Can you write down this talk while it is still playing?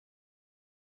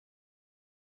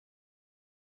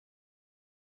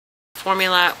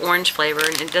formula orange flavor,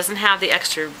 and it doesn't have the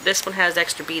extra. This one has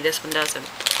extra B, this one doesn't.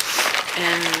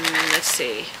 And let's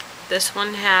see, this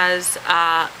one has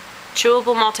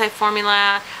chewable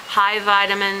multi-formula,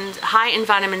 high in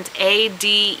vitamins A,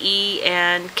 D, E,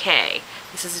 and K.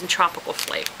 This is in tropical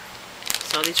flavor.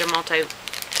 So these are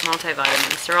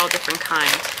multivitamins. They're all different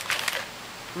kinds.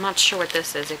 I'm not sure what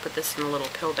this is. They put this in a little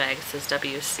pill bag. It says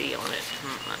WC on it.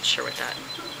 I'm not sure what that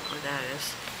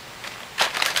is.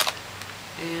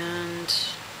 And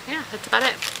yeah, that's about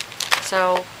it.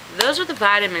 So those are the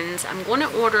vitamins. I'm going to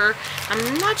order,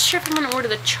 I'm not sure if I'm going to order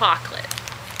the chocolate.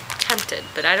 Tempted,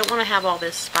 but I don't want to have all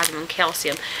this vitamin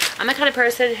calcium. I'm the kind of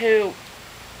person who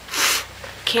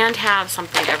can't have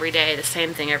something every day, the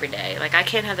same thing every day. Like I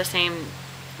can't have the same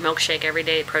milkshake every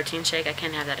day, protein shake. I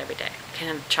can't have that every day. I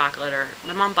can't have chocolate, or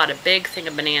my mom bought a big thing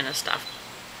of banana stuff.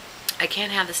 I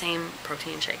can't have the same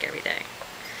protein shake every day.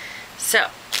 So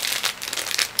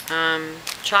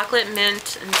chocolate,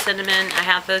 mint, and cinnamon. I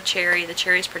have the cherry. The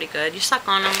cherry's pretty good. You suck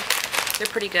on them. They're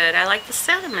pretty good. I like the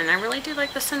cinnamon. I really do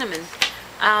like the cinnamon.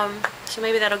 So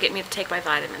maybe that'll get me to take my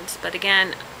vitamins. But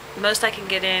again, most I can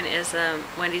get in is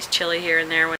Wendy's chili here and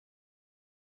there. Of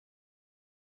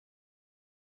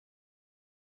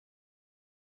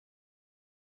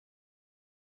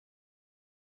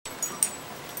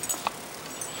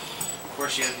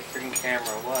course you have the freaking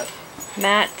camera. What?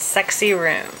 Matt's sexy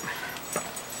room.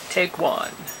 Take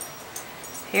one.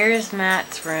 Here's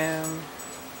Matt's room.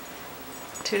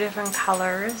 2 different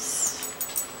colors.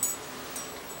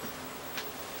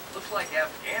 Looks like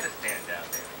Afghanistan down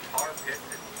there. Tar pits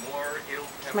and more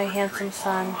ill-tempered My handsome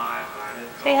son.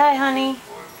 trees. Say hi, honey.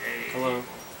 Hello.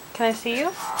 Can I see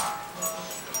you?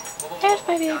 There's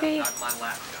my baby. Not my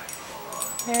last guy.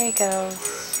 There he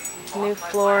goes. New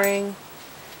flooring.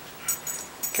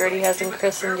 Gertie hasn't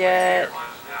christened yet.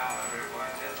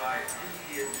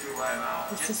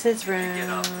 This is his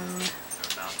room.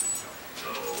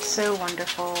 So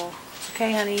wonderful.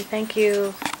 Okay, honey. Thank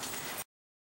you.